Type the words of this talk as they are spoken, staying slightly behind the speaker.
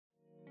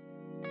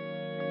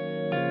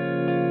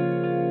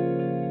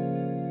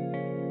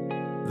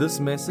This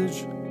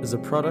message is a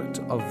product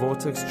of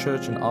Vortex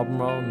Church in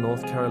Albemarle,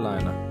 North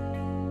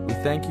Carolina. We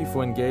thank you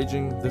for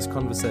engaging this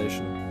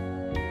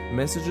conversation.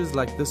 Messages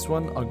like this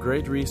one are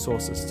great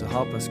resources to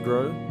help us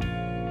grow,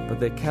 but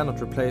they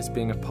cannot replace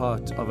being a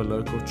part of a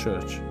local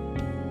church.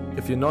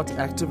 If you're not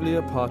actively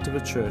a part of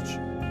a church,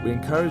 we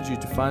encourage you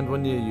to find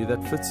one near you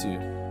that fits you,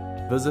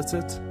 visit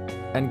it,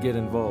 and get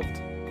involved.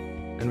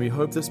 And we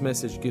hope this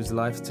message gives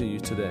life to you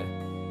today.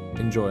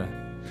 Enjoy.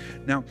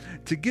 Now,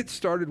 to get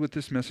started with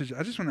this message,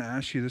 I just want to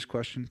ask you this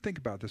question. Think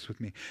about this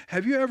with me.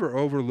 Have you ever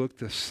overlooked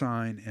a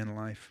sign in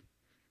life?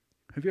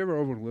 Have you ever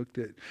overlooked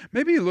it?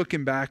 Maybe you're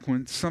looking back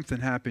when something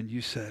happened, you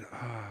said,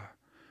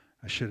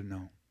 I should have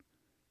known.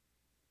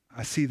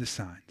 I see the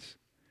signs.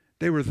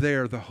 They were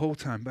there the whole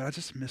time, but I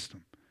just missed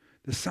them.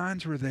 The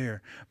signs were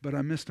there, but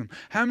I missed them.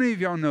 How many of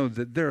y'all know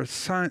that there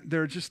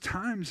are just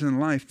times in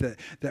life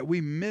that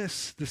we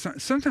miss the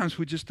signs? Sometimes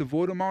we just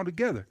avoid them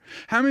altogether.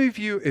 How many of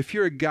you, if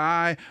you're a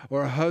guy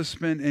or a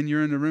husband and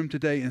you're in the room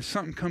today and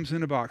something comes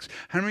in a box,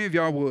 how many of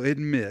y'all will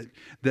admit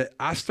that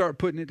I start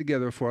putting it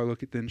together before I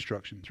look at the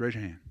instructions? Raise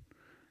your hand.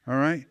 All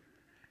right?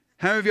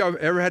 How many of y'all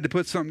have ever had to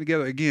put something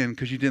together again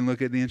because you didn't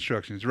look at the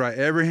instructions? Right,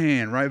 every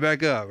hand, right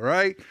back up,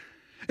 right?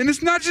 And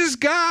it's not just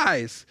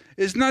guys.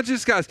 It's not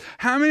just guys.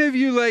 How many of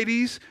you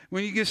ladies,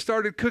 when you get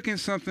started cooking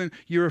something,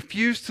 you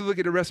refuse to look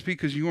at the recipe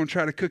because you want to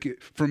try to cook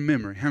it from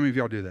memory? How many of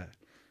y'all do that?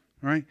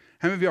 Right?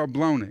 How many of y'all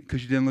blown it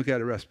because you didn't look at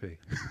the recipe?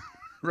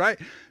 Right?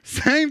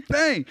 Same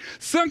thing.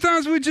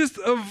 Sometimes we just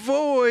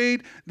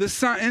avoid the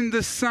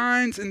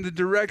signs and the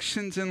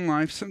directions in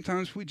life.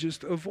 Sometimes we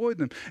just avoid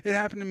them. It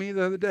happened to me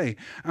the other day.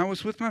 I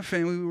was with my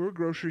family. We were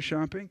grocery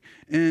shopping,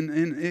 and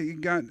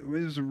it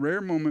was a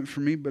rare moment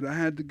for me, but I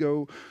had to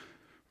go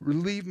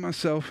relieve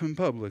myself in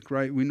public,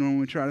 right? We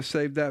normally try to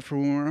save that for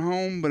when we're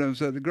home, but I was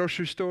at the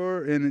grocery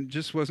store and it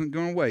just wasn't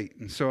going to wait.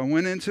 And so I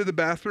went into the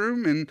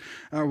bathroom and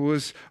I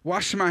was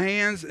washing my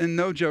hands, and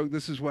no joke,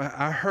 this is what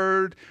I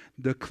heard: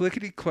 the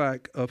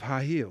clickety-clack of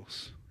high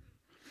heels.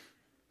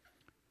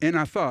 And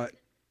I thought,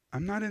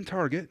 I'm not in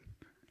Target.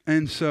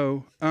 And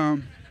so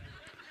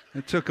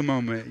it took a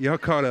moment. Y'all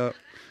caught up.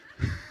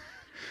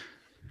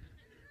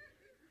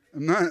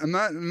 I'm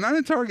not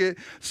in Target.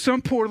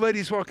 Some poor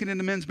lady's walking in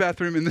the men's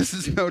bathroom, and this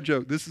is no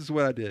joke. This is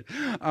what I did.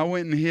 I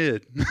went and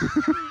hid.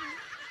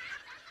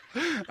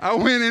 I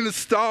went in the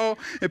stall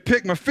and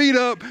picked my feet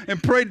up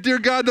and prayed, dear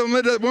God, don't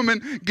let that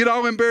woman get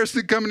all embarrassed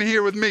and come in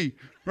here with me,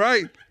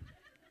 right?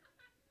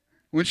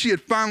 When she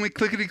had finally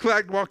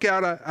clickety-clacked, walk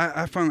out,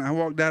 I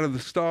walked out of the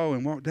stall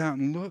and walked out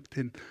and looked,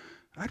 and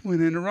I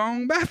went in the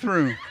wrong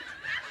bathroom.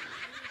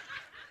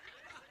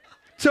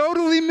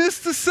 Totally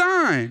missed the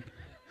sign.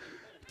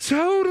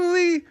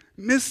 Totally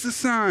missed the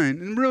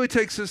sign. And really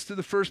takes us to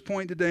the first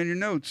point today in your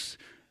notes.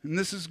 And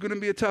this is going to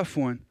be a tough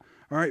one.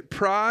 All right,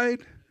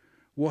 pride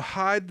will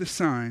hide the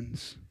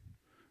signs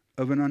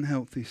of an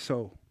unhealthy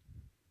soul.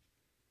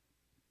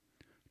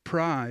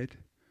 Pride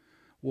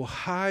will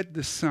hide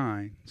the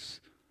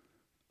signs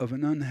of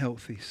an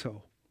unhealthy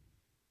soul.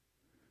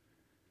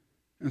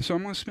 And so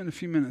I'm going to spend a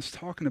few minutes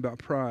talking about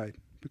pride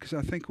because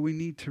I think we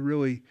need to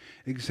really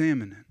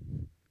examine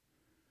it.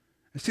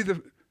 And see,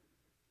 the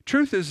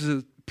truth is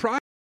that pride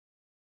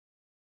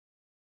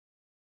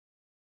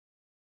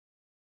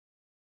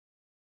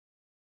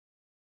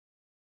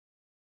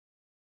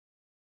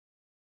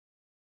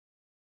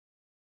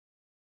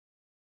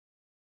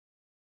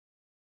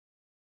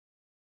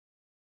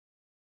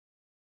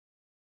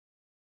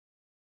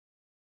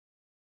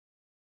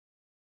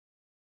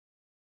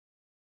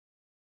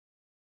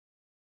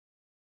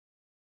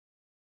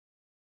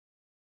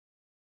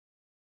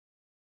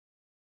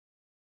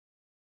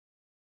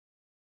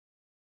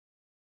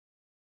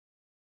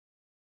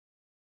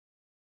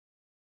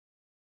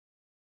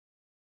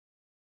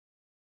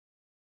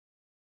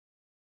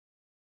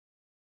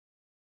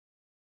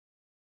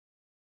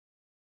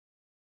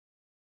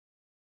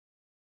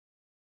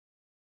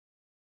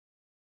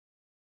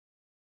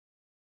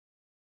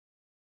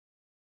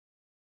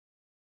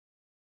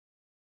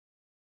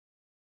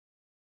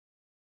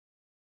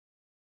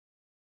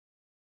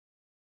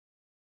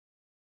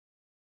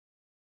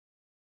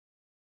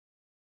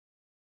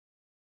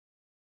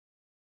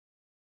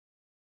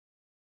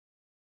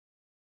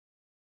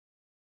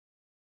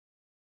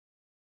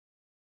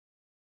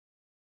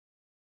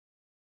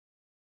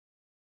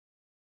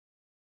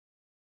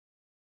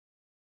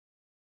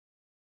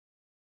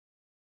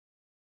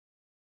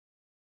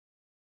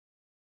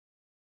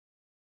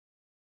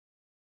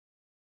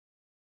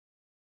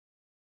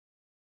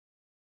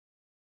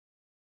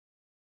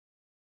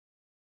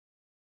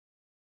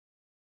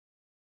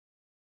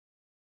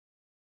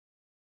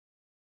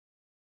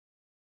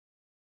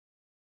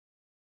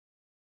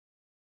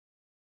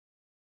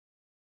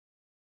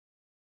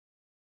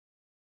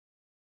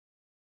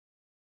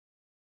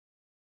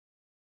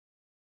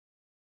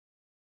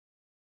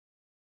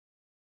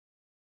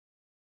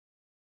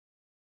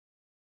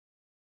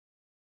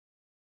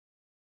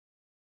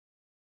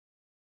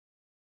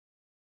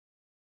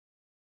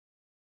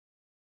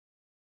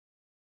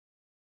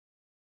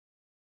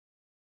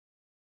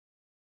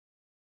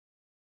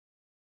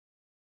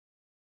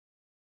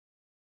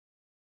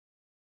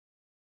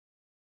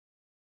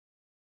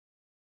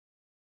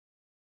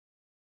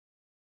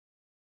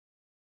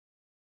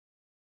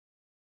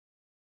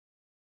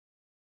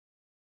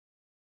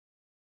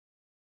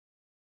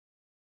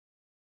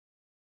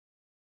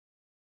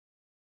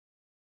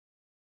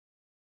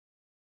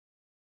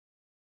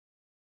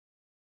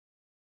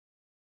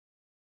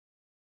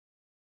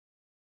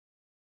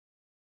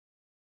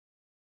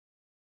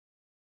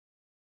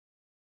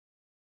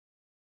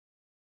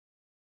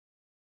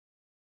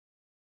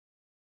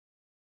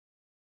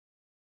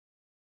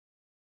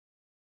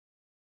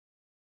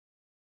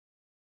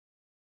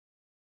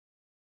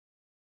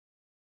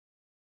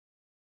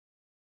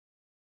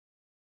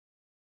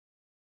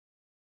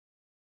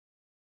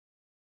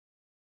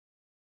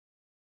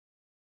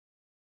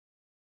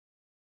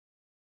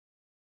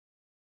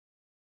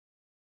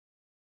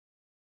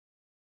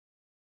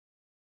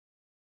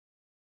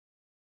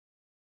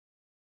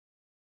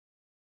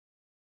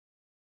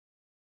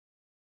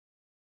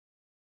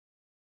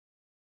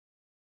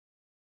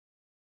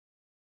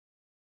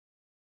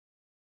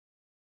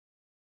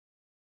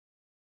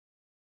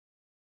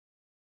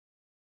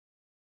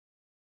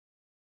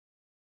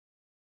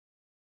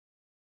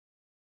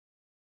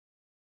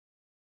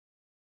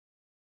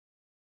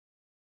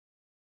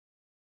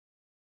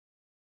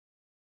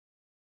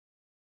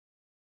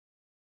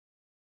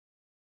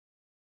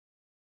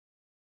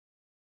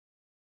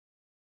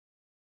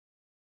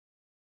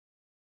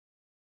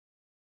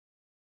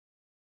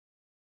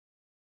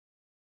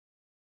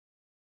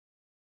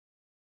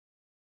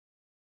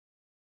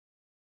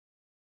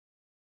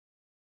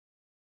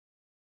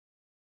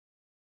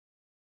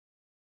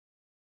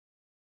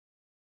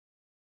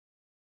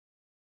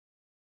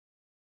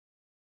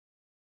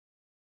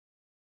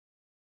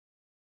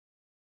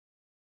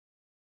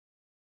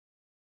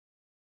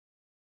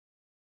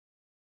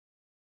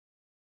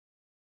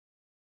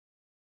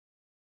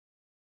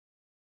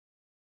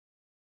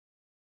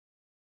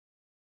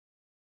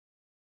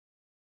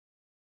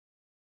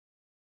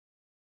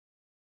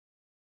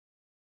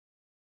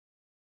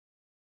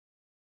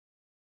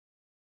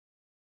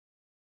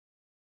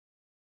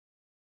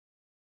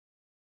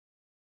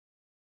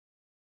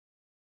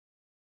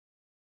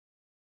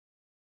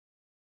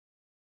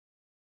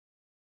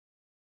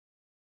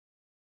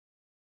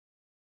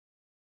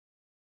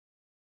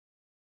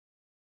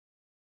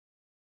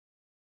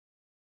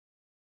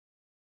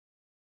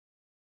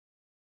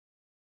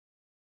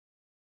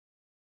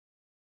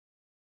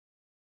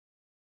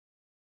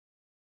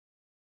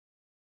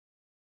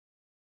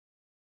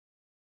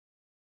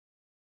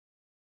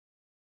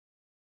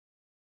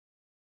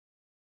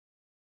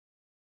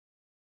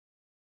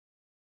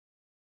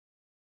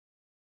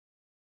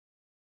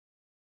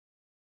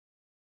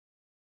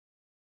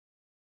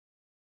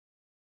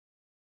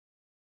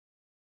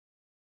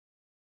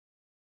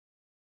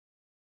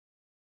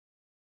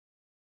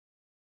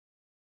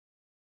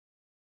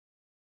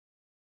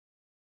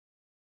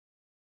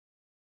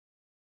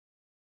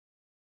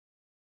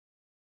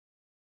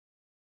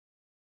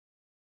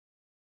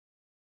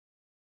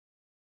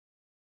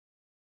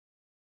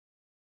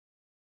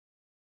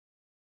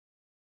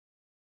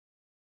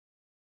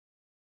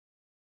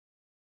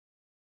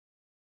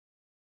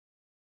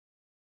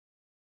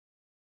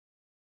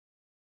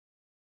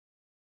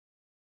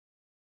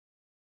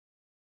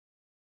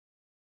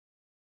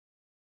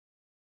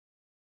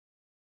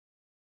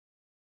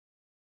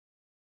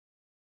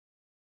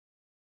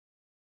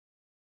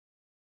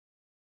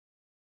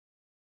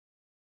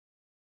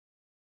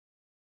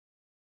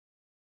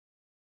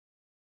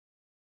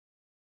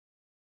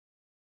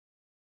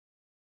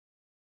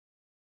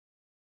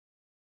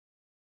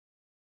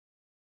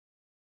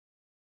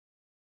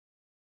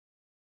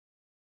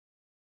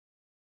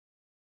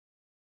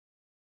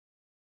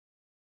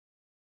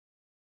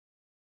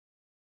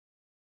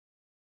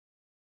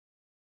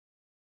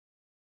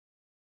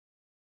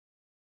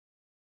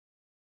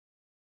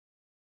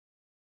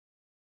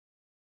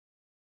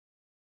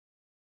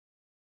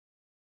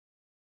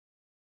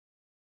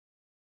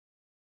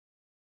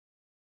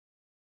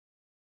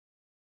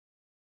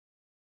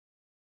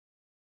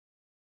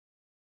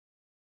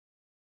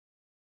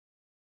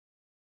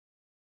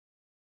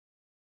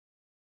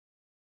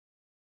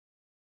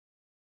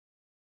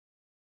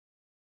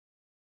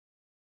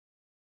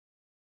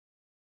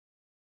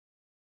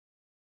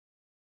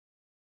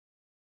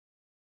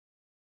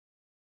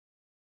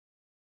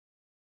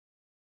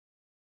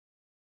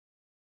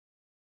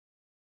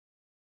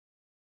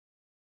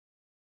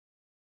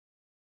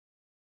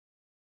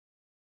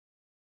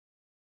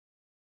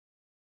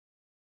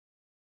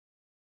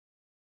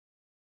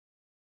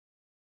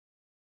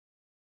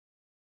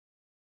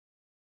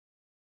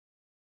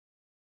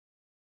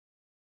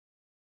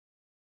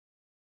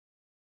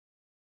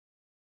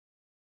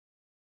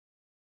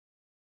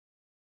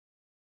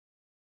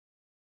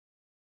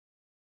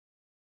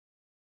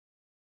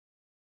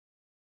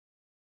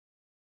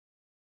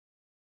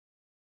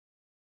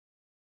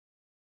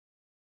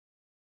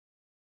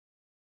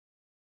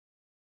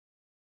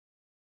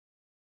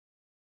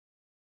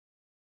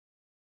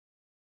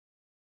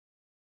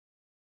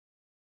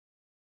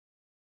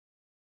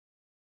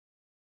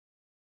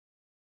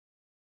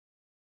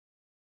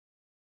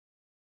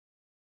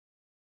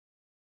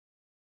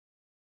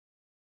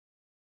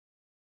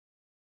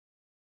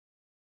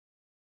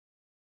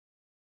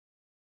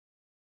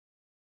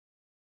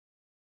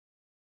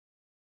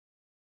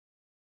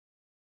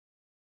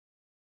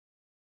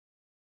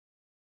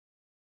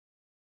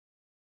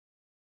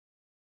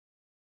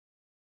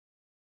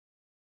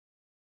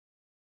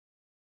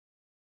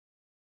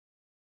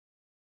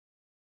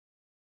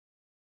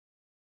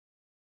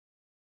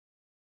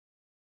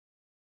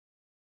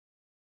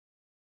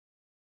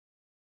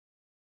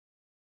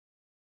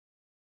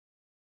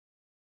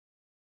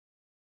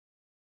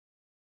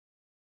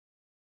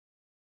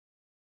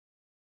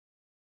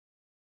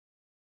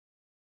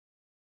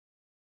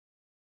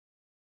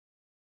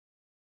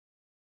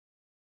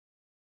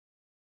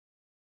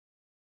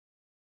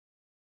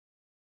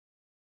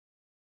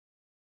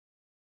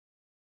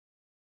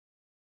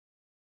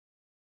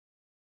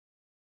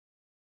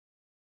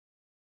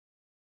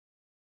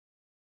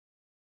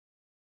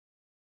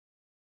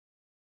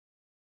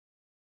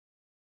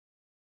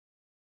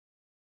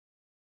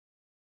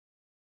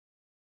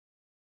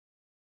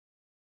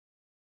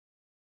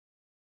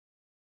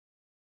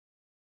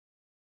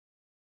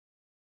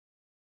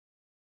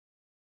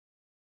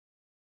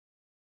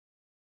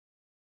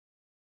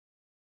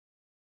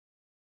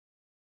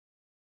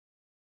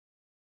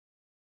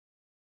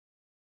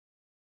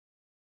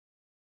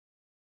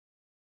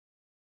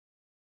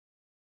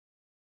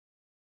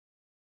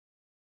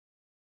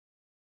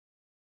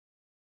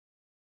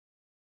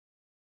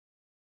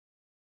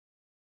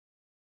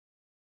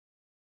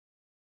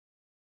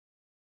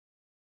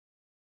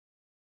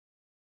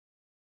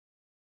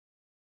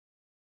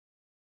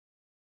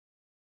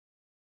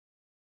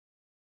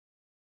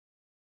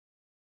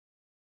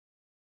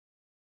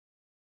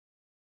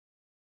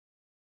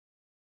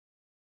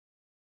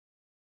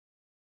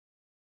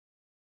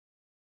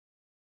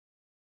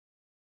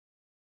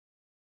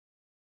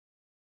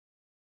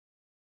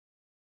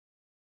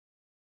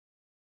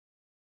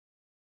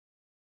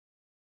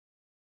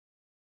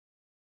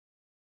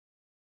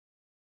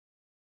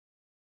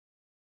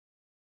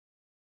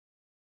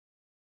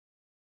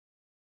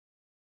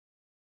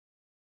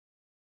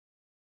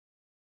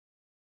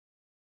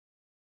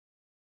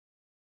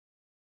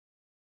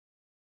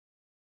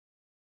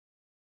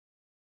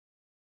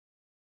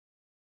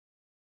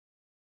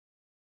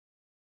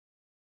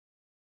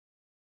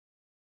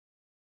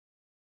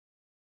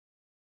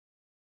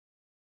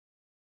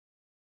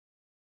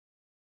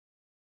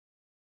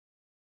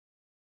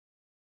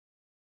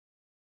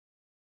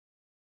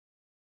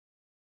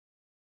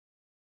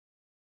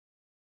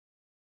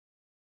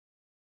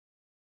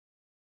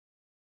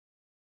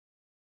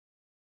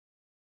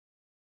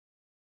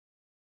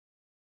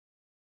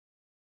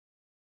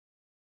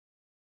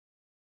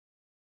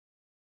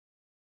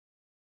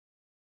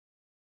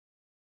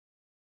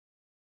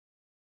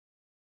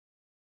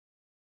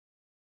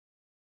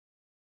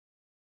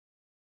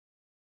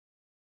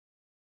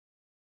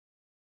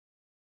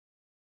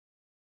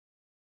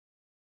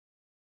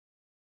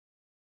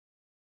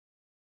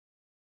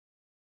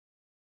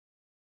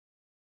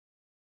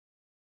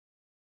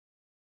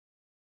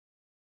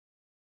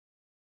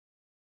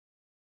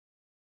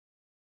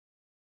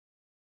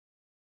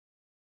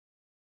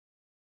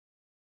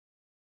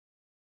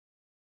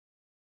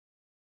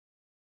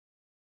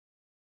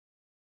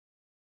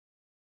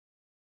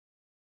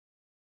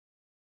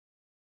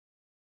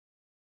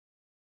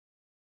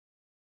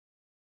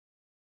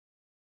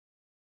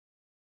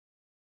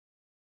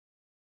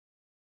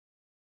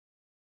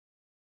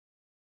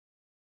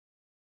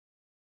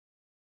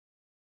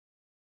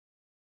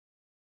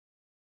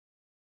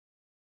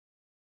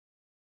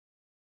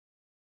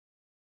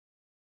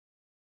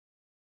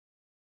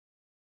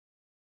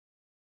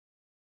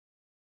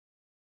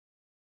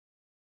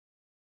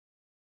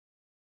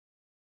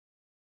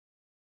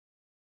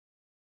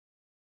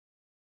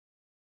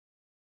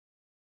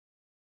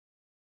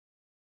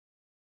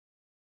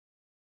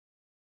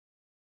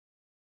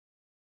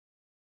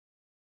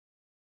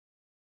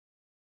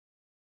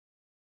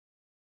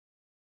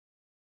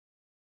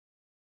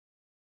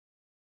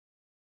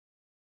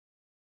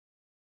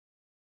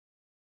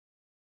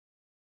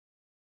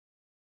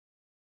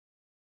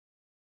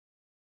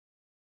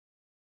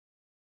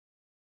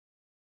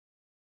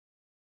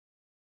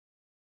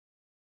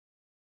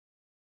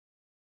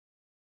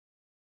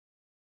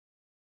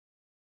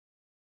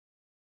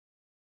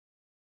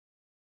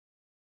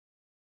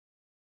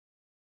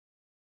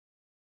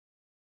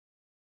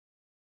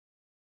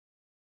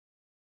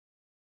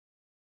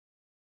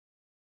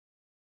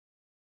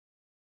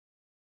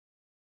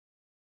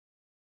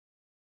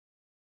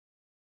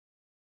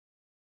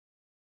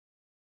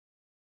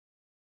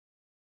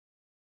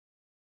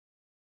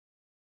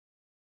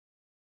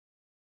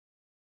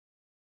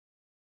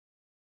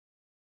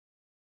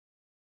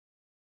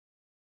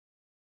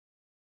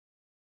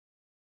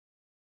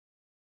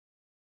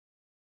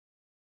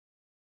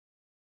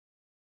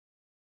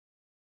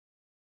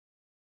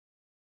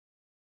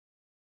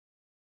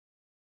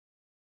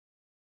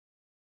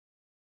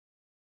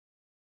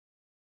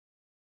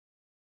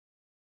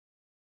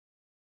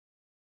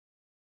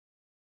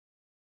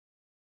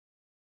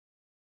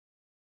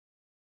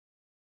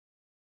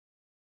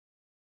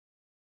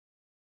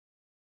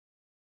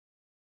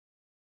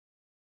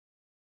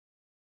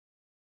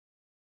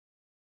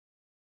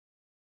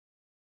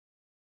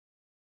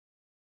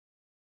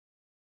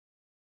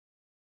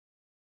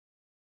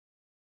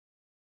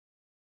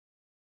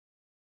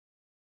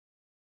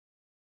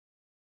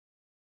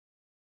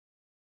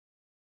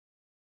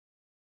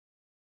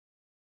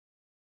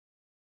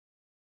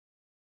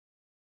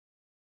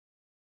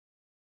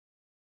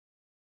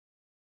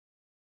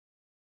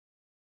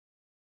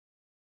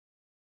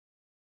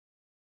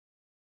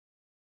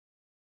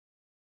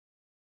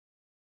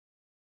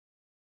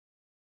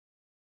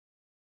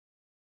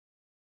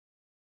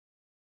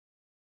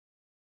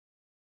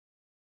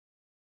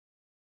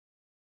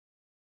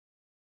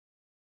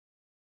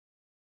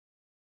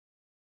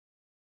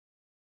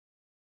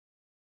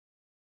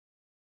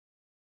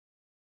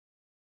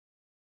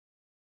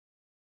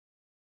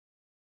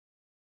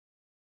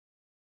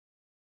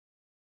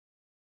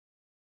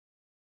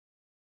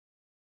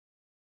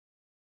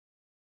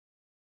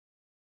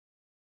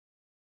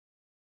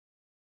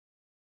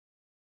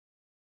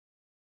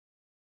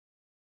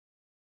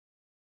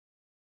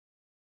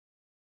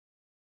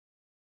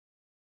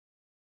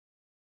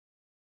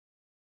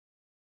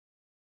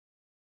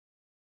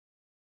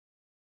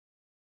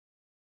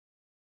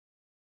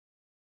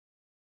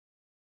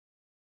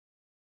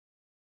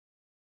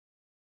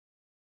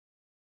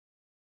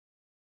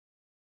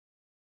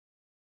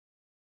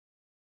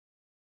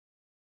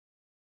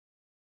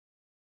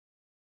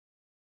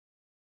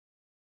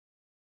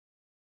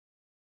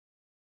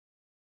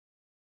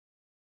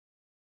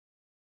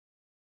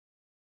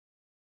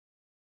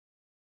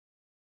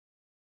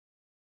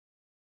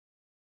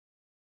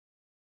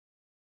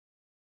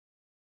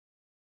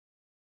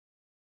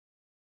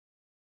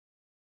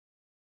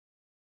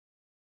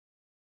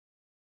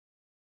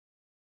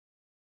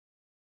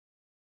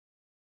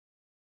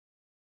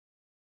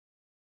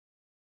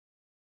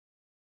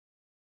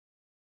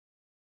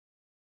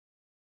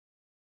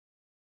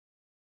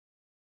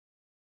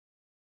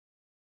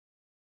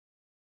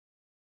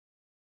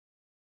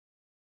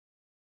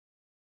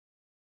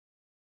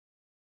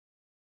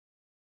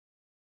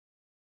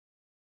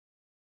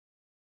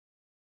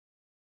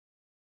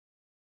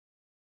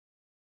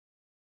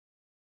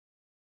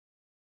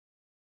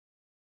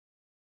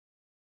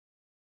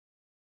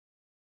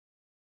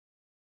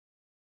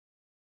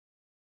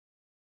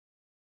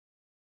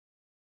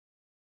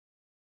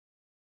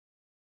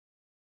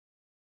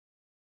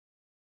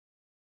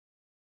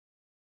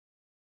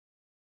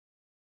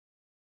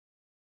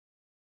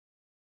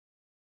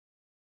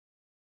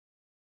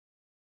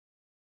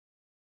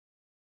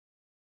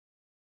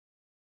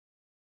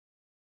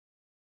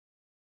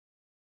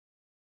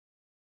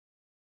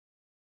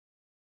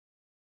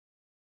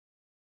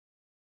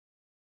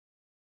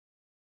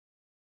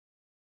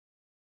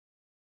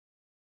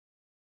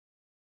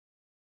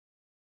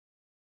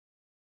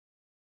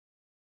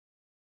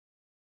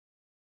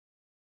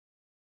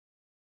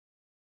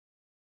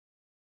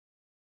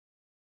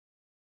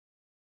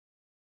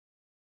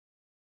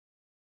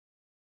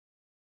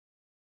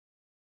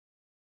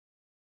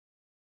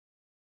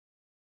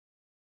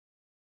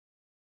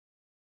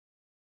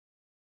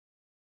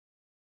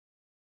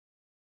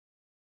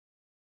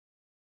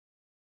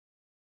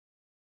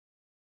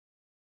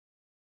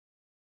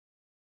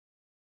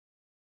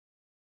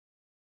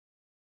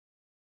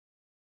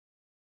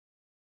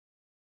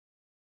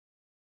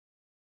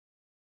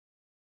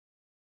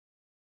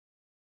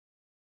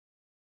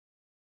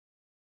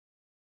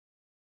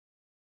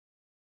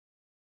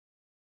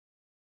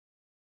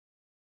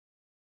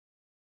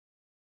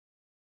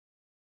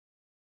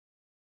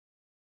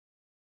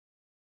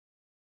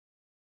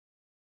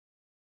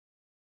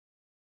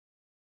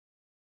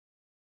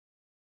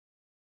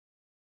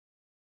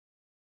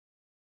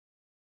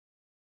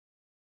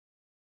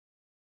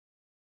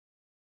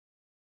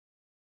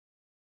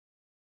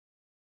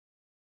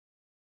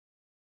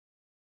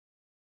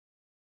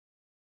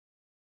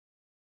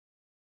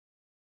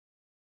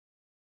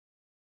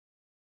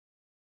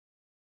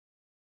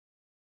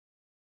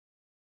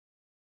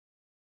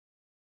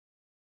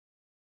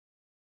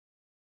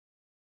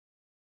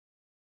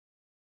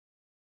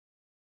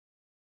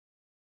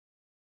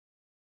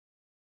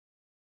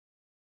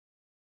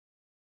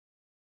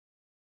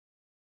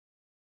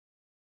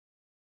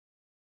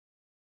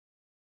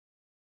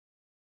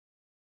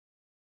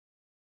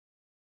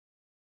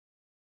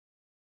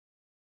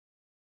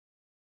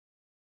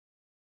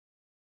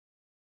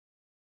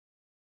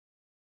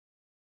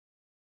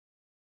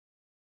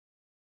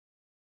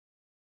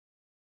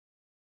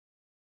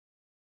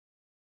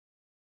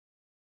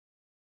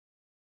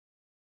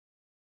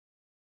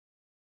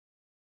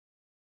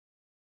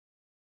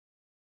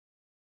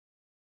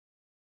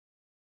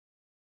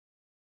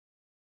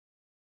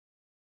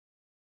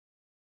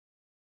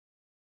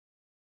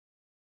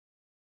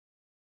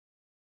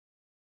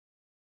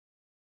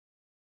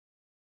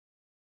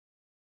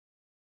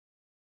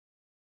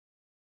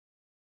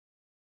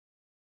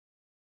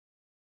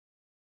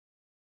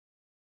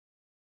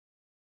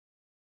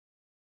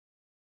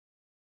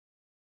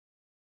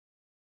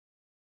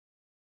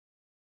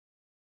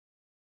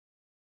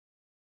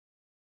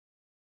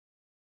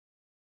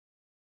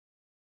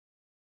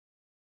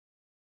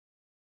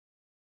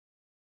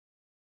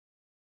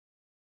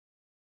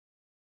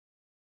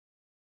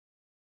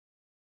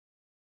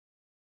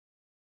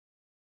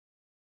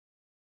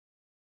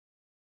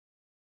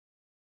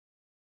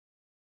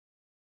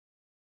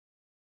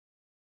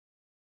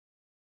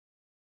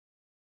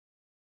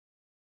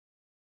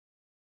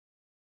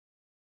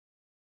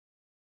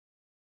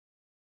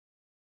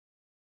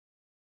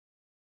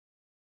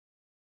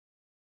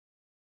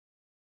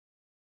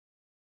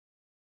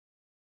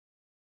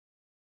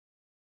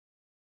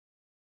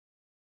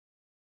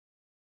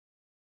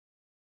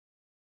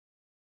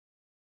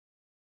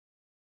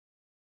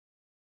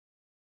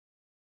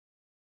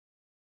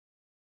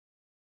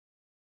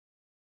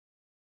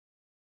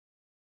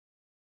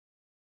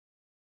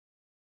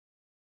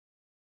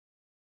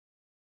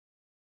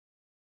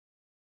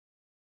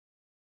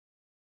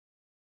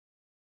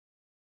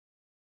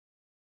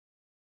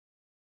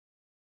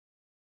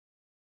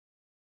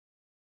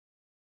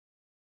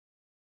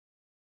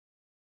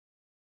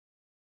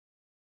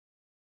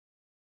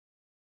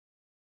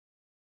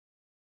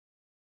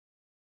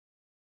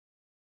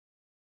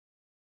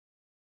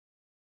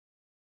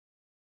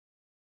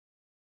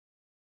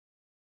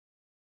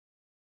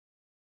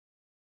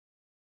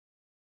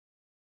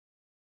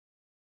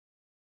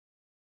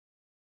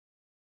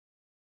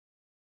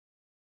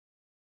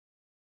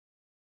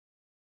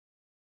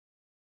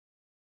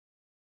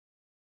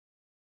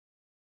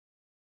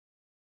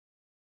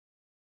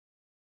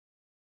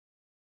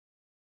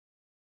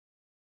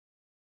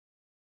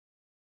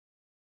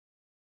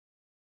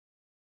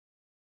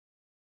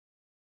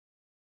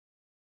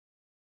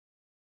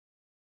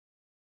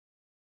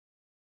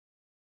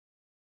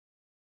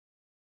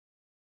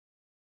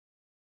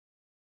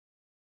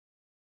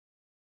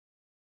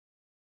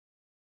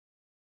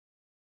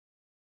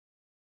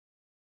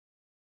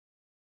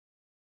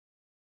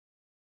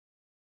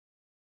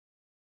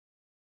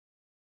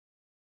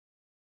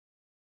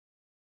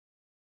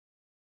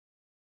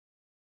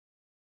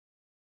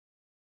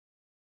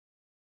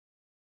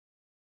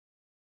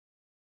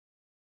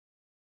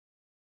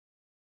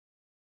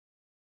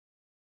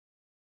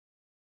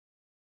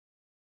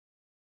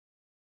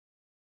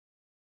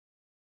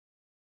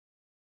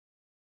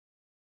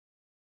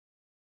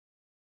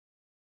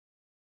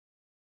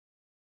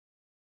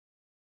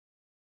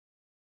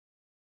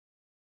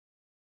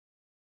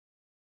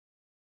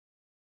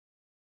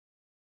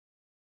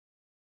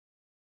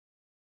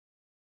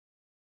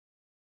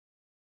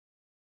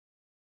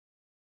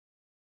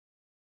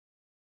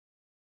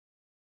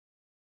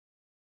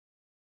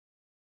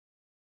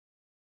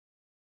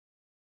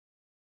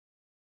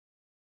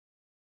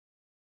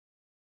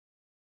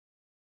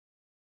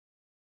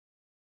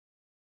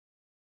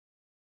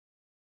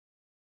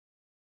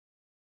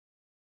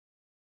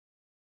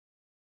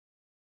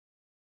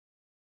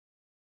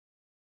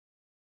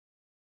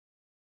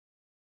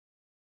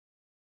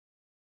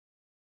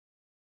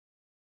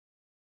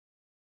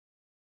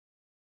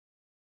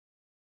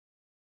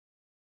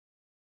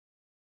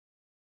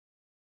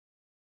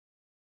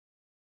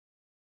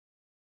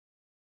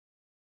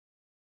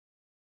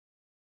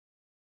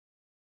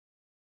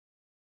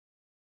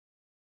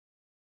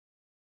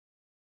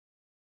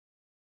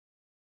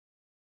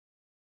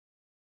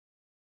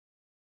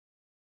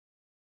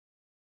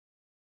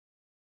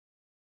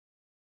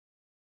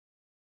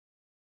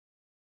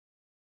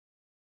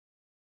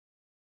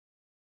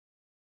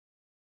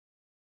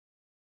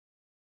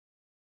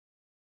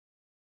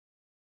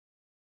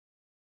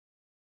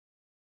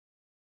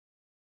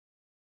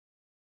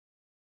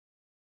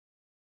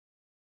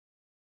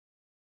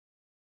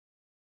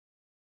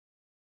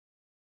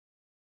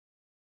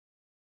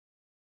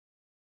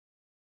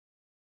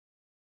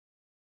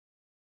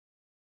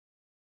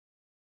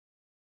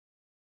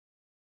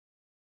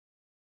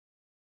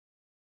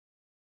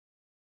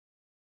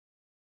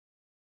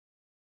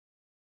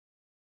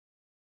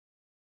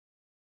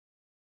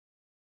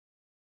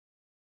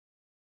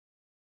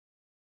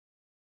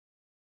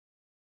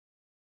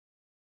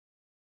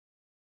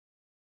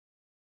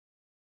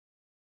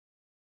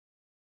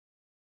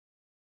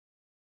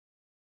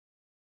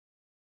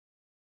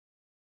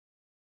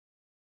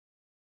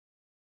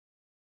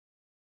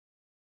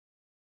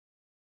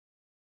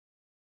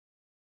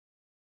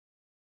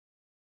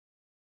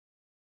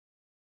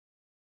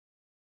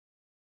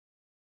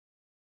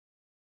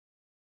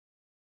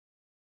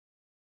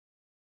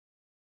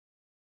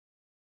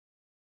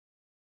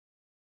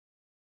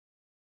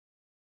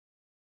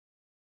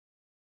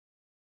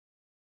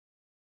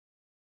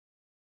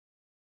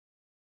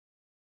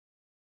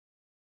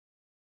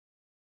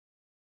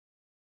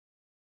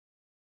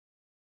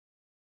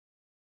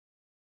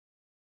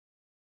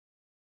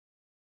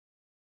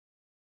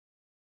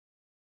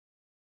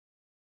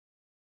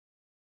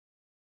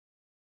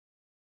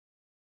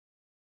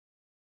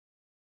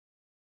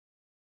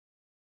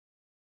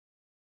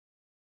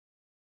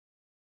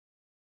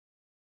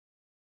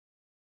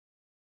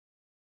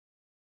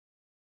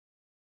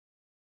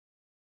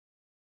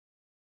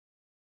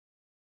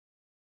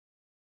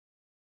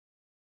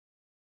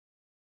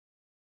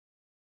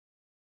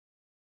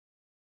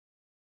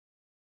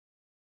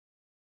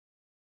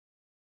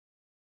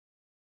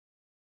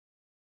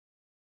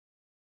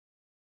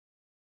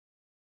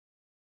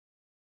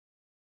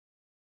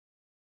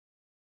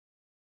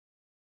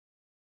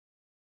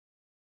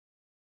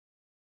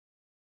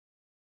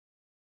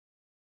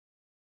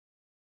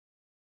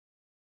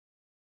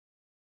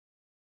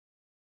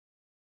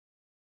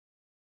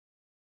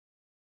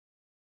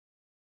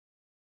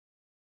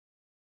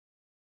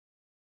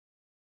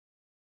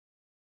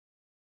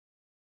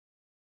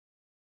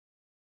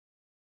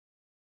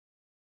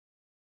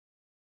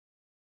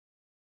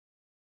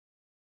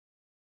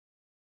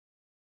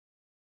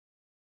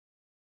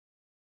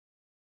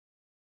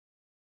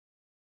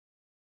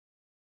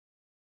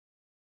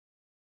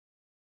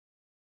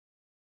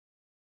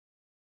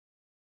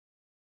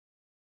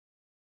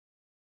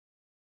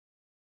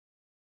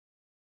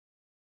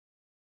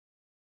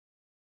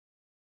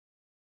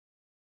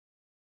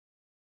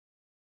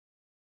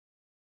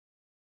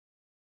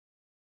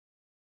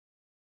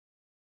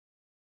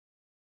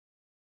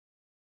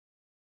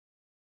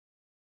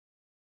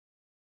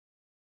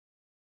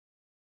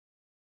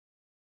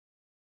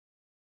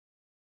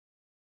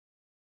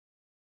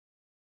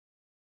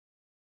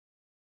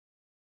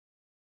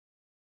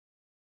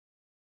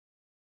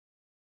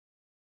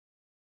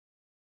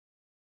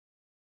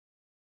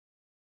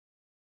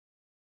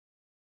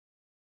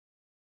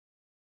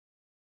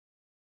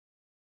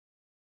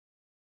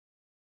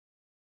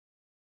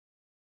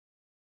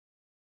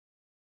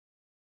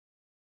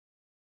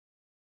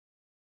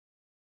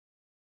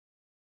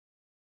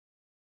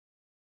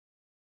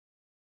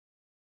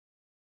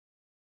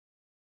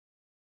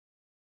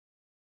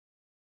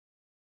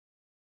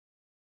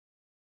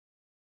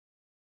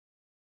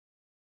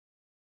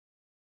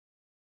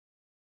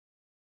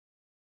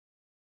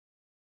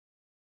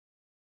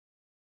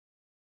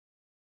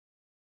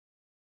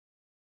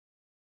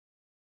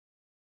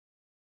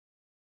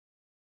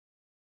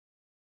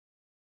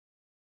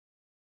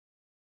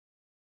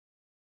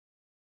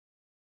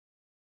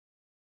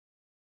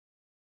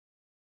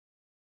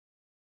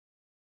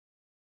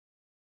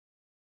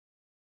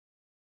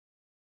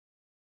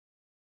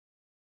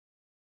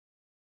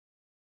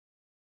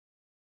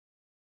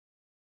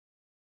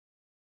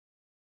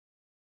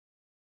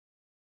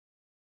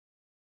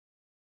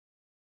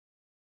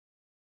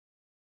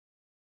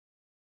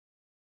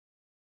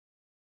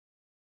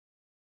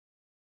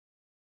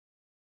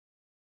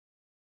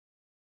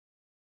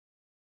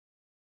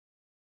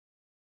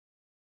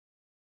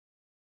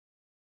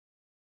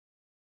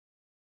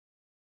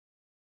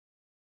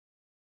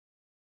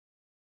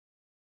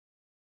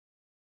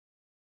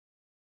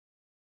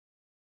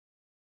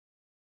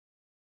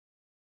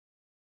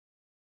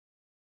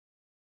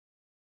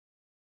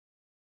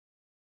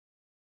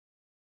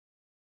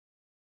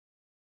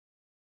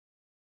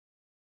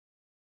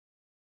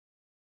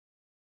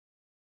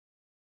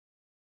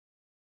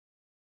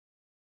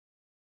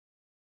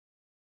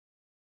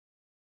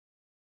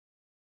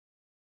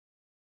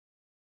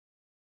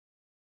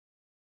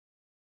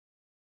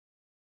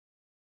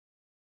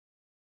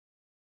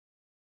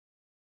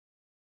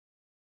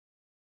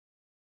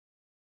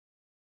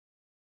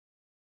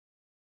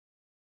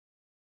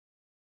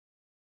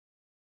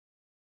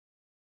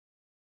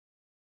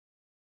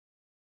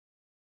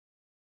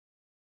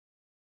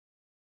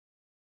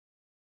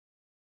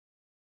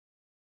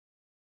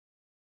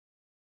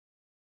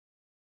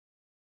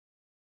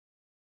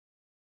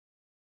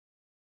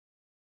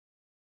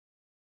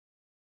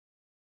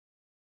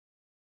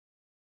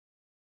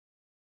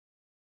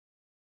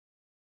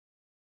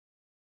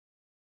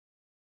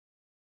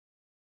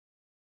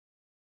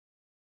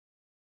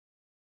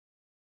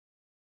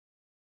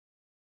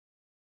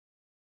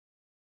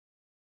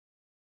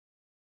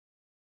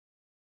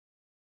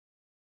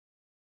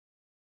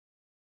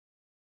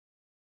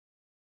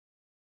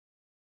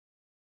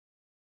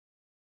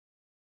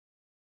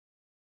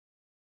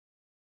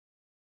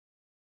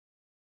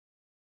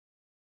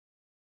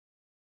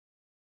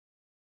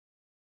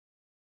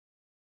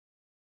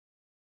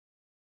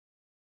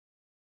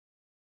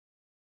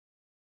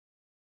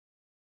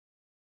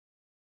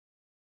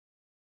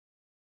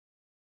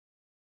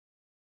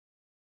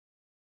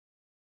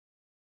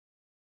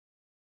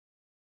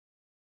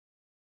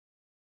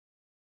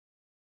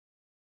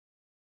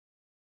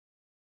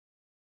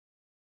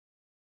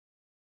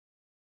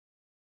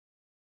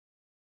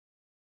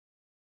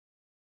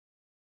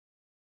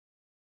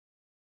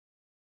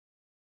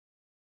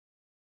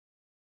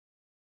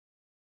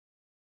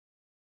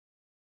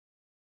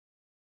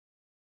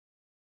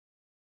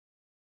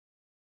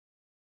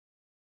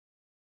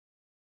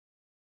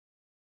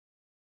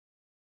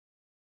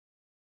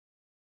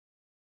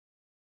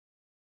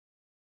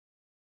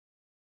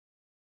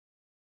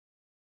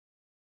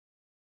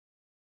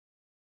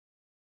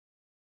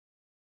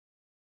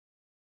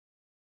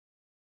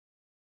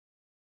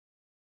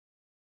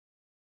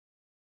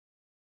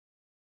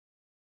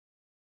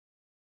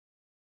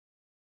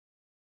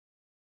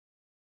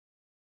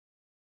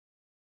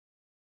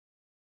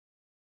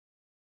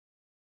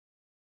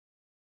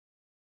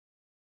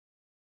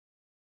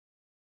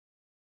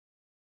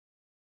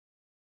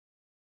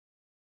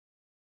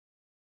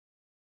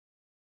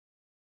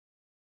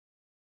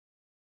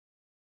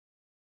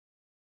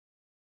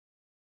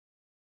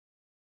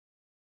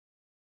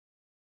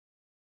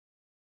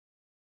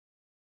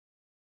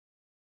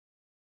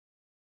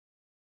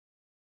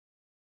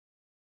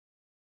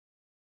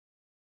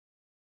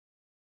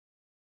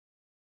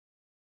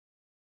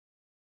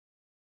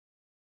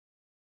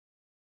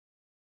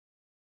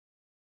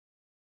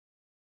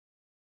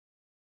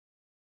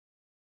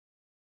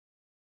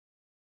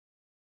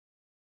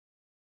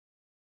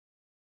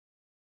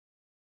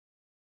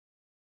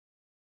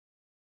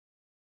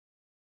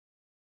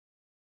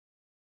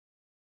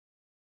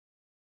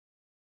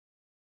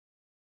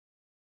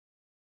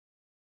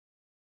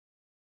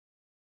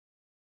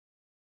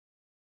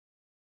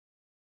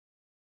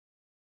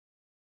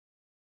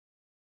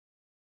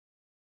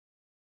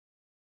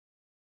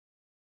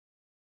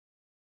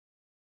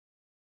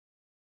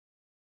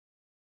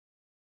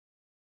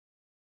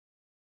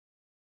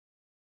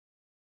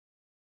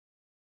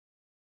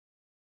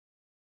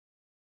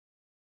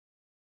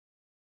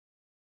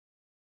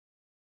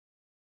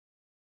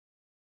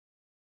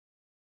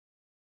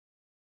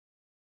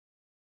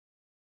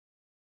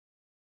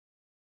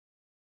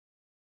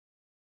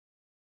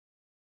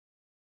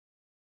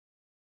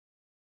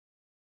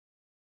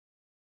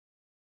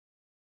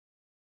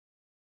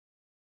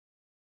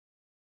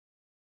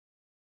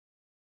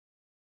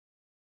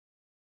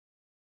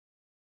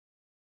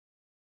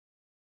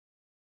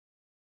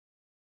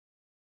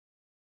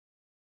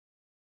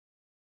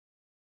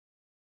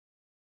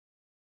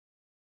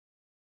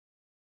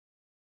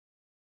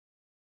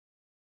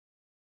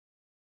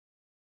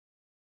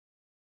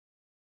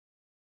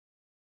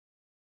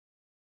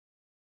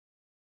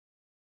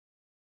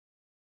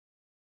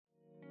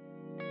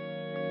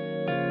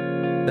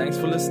Thanks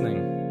for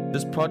listening.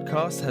 This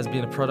podcast has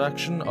been a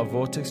production of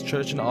Vortex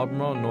Church in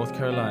Albemarle, North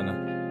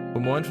Carolina. For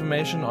more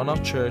information on our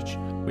church,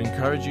 we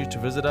encourage you to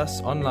visit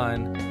us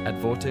online at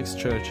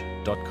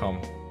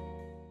vortexchurch.com.